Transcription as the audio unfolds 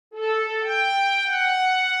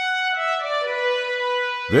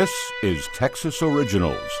This is Texas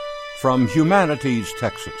Originals from Humanities,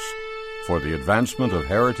 Texas, for the advancement of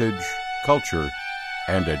heritage, culture,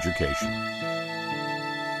 and education.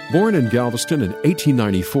 Born in Galveston in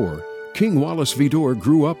 1894, King Wallace Vidor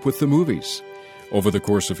grew up with the movies. Over the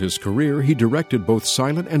course of his career, he directed both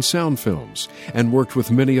silent and sound films and worked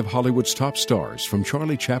with many of Hollywood's top stars, from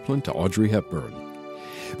Charlie Chaplin to Audrey Hepburn.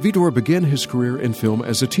 Vidor began his career in film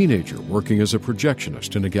as a teenager, working as a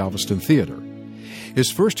projectionist in a Galveston theater. His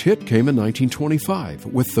first hit came in 1925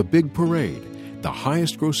 with The Big Parade, the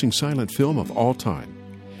highest-grossing silent film of all time.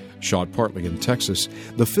 Shot partly in Texas,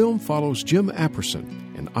 the film follows Jim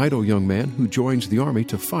Apperson, an idle young man who joins the Army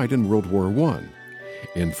to fight in World War I.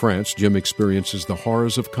 In France, Jim experiences the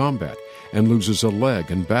horrors of combat and loses a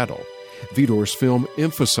leg in battle. Vidor's film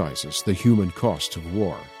emphasizes the human cost of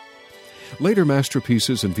war. Later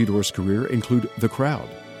masterpieces in Vidor's career include The Crowd,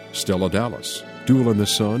 Stella Dallas, Duel in the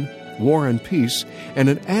Sun, War and Peace, and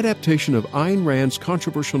an adaptation of Ayn Rand's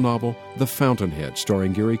controversial novel The Fountainhead,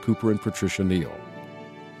 starring Gary Cooper and Patricia Neal.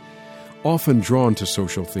 Often drawn to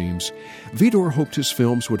social themes, Vidor hoped his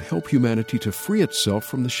films would help humanity to free itself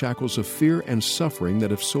from the shackles of fear and suffering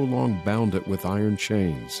that have so long bound it with iron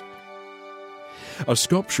chains. A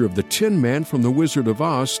sculpture of the Tin Man from The Wizard of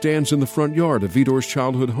Oz stands in the front yard of Vidor's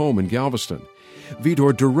childhood home in Galveston.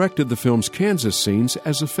 Vidor directed the film's Kansas scenes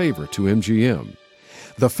as a favor to MGM.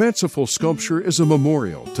 The fanciful sculpture is a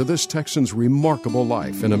memorial to this Texan's remarkable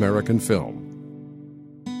life in American film.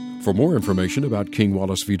 For more information about King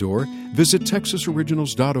Wallace Vidor, visit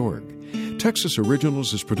TexasOriginals.org. Texas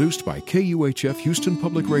Originals is produced by KUHF Houston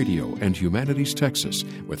Public Radio and Humanities Texas,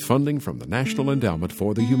 with funding from the National Endowment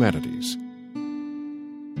for the Humanities.